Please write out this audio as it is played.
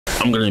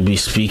I'm going to be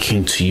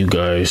speaking to you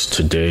guys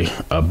today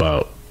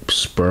about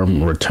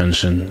sperm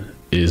retention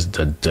is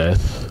the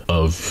death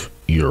of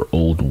your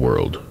old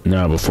world.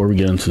 Now, before we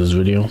get into this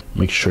video,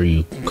 make sure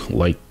you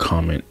like,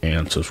 comment,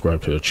 and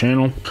subscribe to the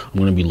channel. I'm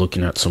going to be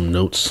looking at some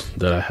notes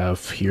that I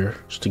have here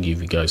just to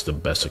give you guys the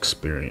best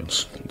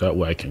experience. That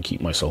way I can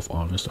keep myself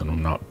honest and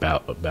I'm not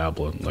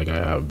babbling like I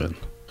have been.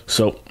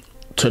 So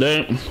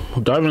today,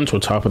 we'll dive into a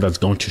topic that's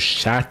going to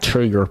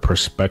shatter your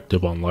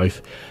perspective on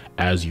life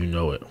as you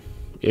know it.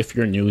 If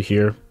you're new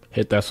here,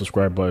 hit that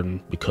subscribe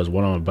button because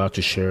what I'm about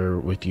to share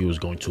with you is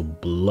going to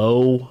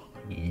blow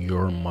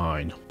your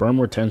mind. Sperm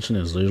retention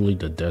is literally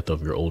the death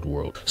of your old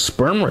world.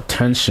 Sperm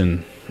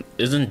retention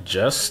isn't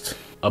just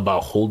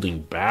about holding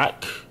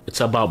back,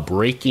 it's about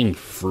breaking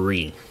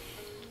free.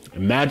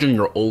 Imagine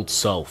your old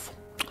self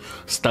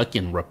stuck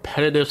in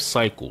repetitive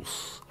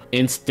cycles,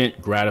 instant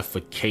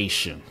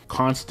gratification,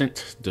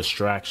 constant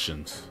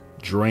distractions,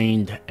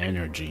 drained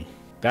energy.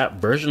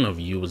 That version of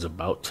you is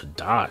about to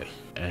die,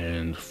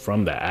 and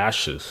from the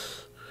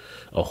ashes,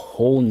 a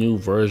whole new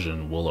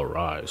version will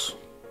arise.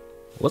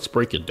 Let's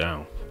break it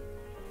down.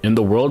 In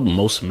the world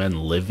most men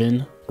live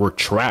in, we're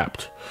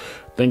trapped.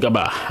 Think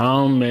about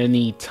how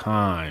many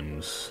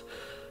times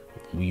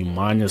you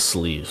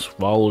mindlessly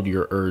followed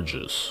your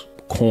urges,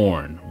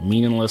 corn,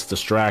 meaningless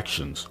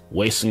distractions,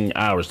 wasting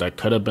hours that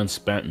could have been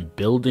spent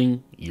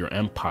building your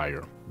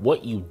empire.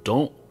 What you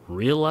don't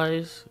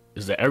realize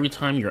is that every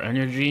time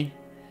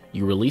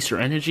you release your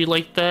energy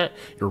like that,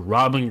 you're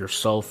robbing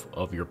yourself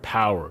of your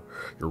power.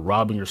 You're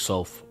robbing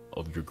yourself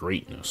of your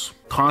greatness.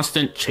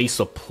 Constant chase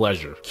of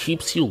pleasure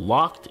keeps you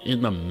locked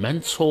in a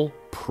mental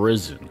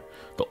prison.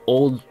 The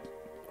old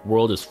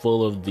world is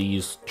full of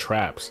these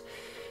traps,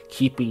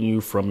 keeping you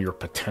from your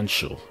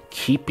potential,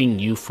 keeping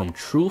you from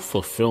true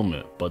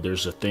fulfillment. But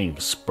there's a thing,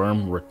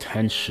 sperm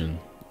retention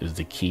is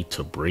the key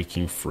to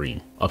breaking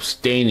free.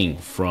 Abstaining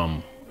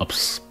from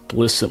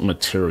explicit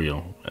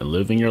material and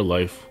living your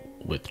life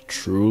with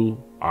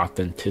true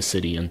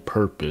authenticity and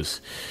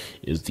purpose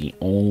is the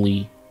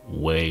only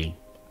way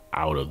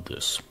out of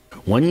this.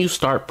 When you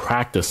start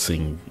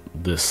practicing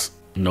this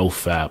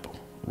nofap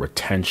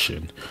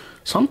retention,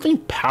 something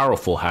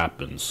powerful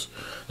happens.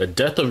 The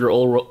death of your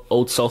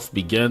old self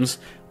begins.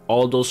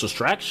 All those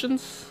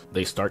distractions,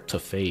 they start to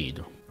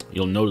fade.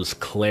 You'll notice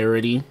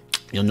clarity,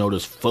 you'll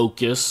notice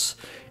focus,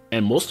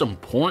 and most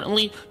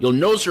importantly, you'll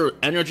notice your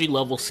energy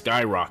level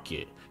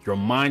skyrocket. Your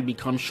mind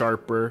becomes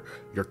sharper,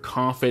 your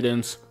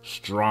confidence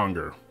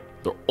stronger.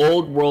 The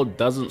old world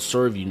doesn't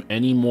serve you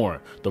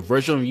anymore. The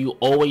version of you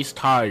always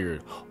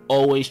tired,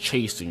 always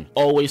chasing,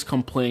 always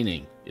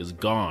complaining is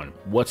gone.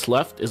 What's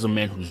left is a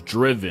man who's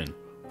driven,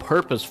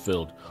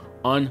 purpose-filled,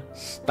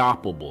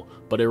 unstoppable.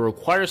 But it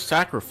requires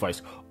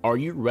sacrifice. Are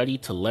you ready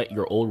to let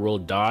your old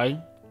world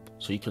die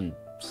so you can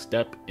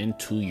step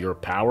into your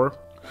power?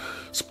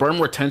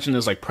 Sperm retention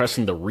is like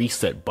pressing the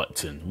reset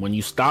button. When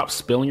you stop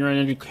spilling your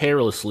energy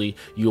carelessly,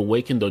 you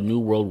awaken the new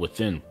world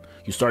within.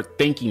 You start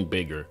thinking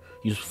bigger.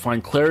 You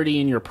find clarity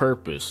in your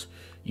purpose.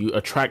 You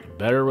attract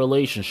better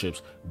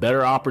relationships,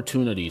 better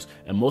opportunities,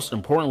 and most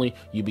importantly,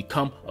 you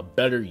become a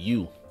better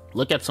you.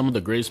 Look at some of the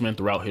greatest men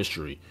throughout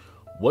history.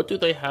 What do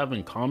they have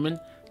in common?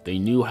 They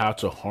knew how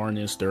to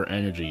harness their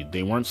energy.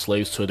 They weren't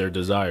slaves to their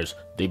desires.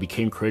 They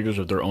became creators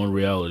of their own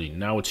reality.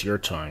 Now it's your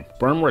time.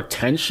 Sperm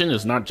retention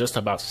is not just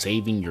about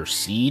saving your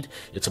seed.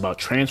 It's about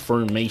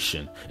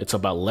transformation. It's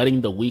about letting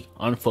the weak,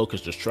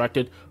 unfocused,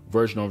 distracted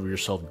version of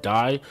yourself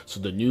die so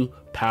the new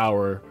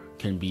power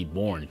can be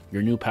born.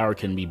 Your new power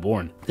can be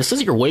born. This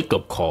is your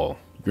wake-up call.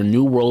 Your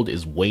new world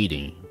is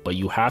waiting, but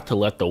you have to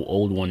let the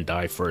old one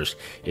die first.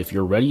 If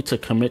you're ready to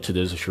commit to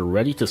this, if you're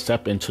ready to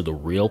step into the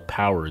real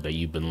power that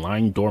you've been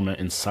lying dormant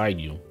inside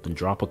you, then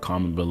drop a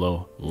comment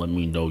below and let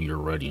me know you're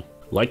ready.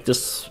 Like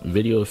this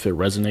video if it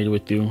resonated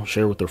with you,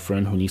 share with a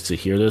friend who needs to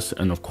hear this,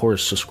 and of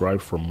course, subscribe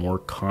for more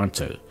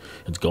content.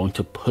 It's going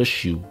to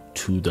push you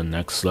to the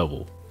next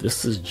level.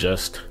 This is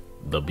just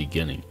the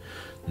beginning.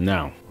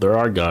 Now, there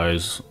are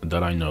guys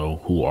that I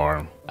know who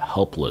are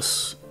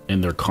helpless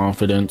in their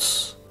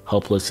confidence,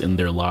 helpless in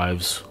their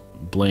lives,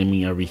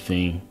 blaming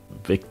everything,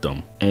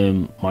 victim.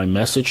 And my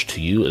message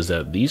to you is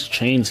that these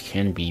chains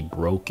can be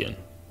broken.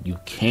 You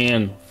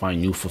can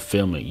find new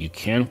fulfillment. You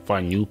can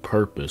find new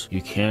purpose.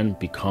 You can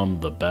become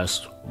the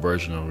best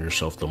version of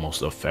yourself, the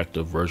most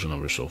effective version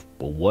of yourself.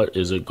 But what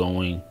is it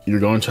going? You're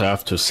going to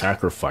have to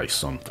sacrifice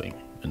something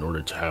in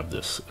order to have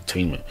this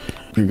attainment.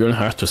 You're going to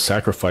have to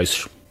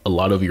sacrifice a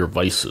lot of your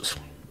vices,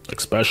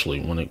 especially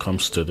when it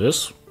comes to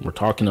this. We're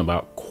talking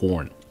about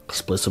corn,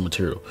 explicit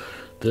material.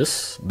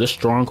 This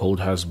stronghold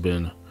has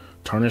been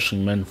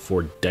tarnishing men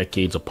for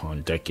decades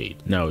upon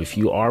decades. Now, if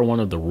you are one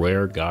of the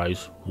rare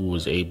guys who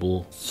was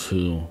able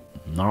to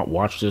not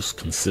watch this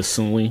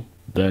consistently,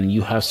 then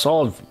you have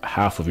solved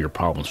half of your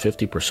problems,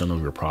 50%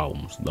 of your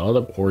problems. The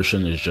other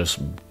portion is just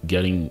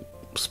getting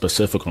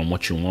specific on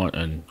what you want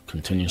and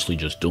continuously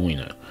just doing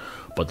it.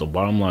 But the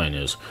bottom line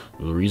is,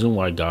 the reason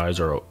why guys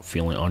are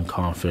feeling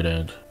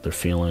unconfident, they're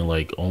feeling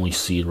like only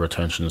seed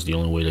retention is the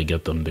only way to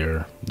get them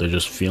there. They're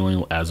just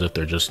feeling as if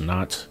they're just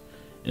not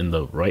in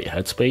the right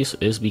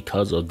headspace is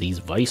because of these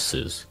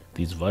vices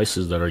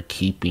that are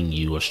keeping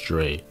you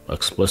astray.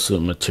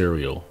 Explicit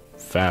material,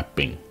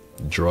 fapping,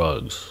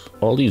 drugs,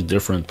 all these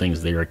different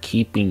things, they are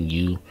keeping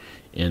you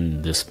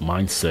in this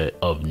mindset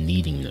of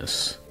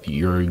neediness.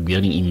 You're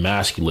getting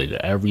emasculated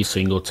every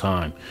single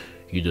time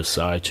you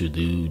decide to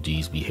do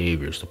these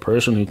behaviors. The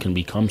person who can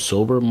become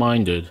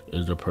sober-minded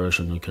is the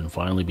person who can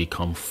finally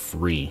become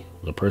free.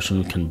 The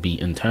person who can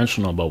be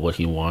intentional about what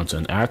he wants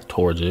and act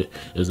towards it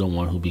is the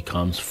one who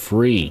becomes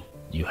free.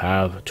 You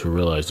have to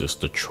realize this.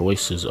 The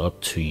choice is up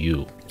to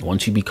you.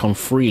 Once you become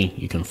free,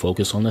 you can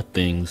focus on the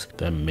things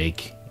that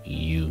make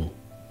you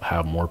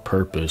have more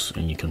purpose,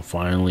 and you can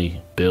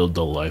finally build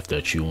the life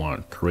that you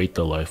want, create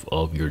the life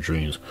of your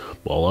dreams.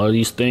 But a lot of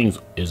these things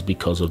is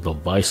because of the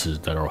vices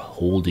that are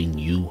holding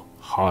you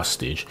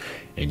hostage,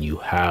 and you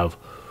have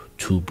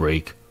to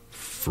break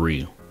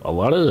free. A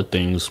lot of the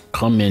things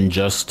come in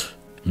just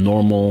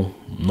normal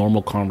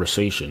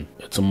conversation.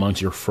 It's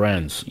amongst your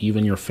friends,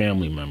 even your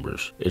family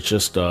members. It's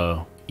just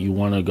you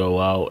want to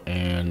go out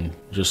and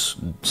just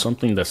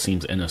something that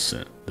seems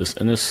innocent. This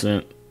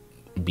innocent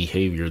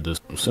behavior, this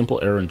simple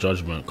error in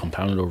judgment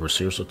compounded over a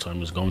series of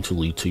time is going to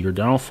lead to your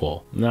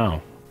downfall.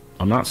 Now,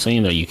 I'm not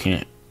saying that you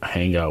can't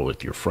hang out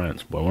with your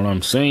friends, but what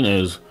I'm saying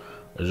is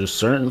there's just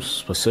certain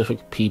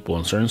specific people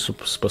and certain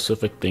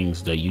specific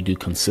things that you do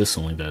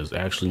consistently that is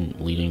actually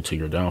leading to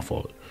your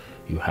downfall.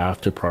 You have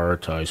to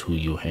prioritize who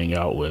you hang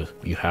out with.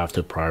 You have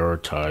to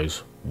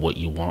prioritize what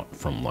you want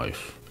from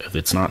life. If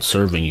it's not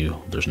serving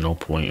you, there's no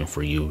point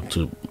for you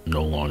to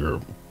no longer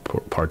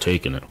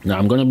partake in it. Now,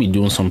 I'm going to be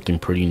doing something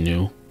pretty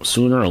new.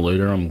 Sooner or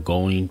later, there's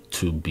going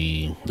to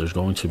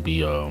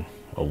be a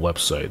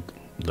website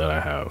that I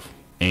have,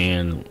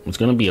 and it's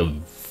going to be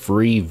a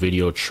free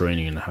video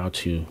training on how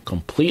to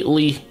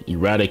completely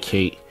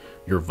eradicate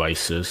your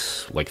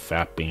vices like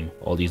fapping,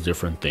 all these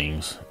different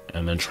things,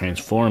 and then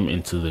transform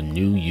into the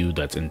new you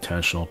that's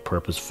intentional,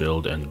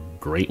 purpose-filled, and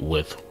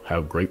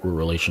have great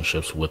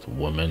relationships with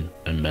women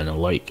and men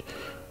alike.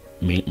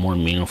 More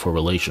meaningful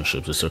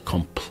relationships. It's a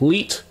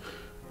complete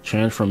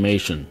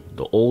transformation,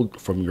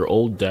 from your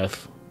old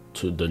death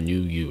to the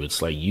new you.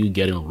 It's like you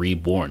getting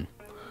reborn.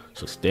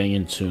 So stay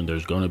in tune.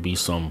 There's going to be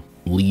some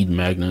lead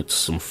magnets,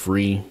 some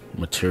free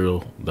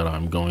material that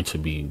I'm going to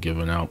be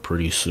giving out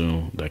pretty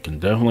soon that can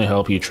definitely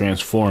help you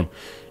transform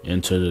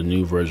into the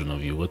new version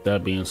of you. With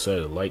that being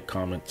said, like,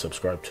 comment,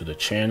 subscribe to the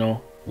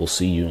channel. We'll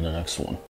see you in the next one.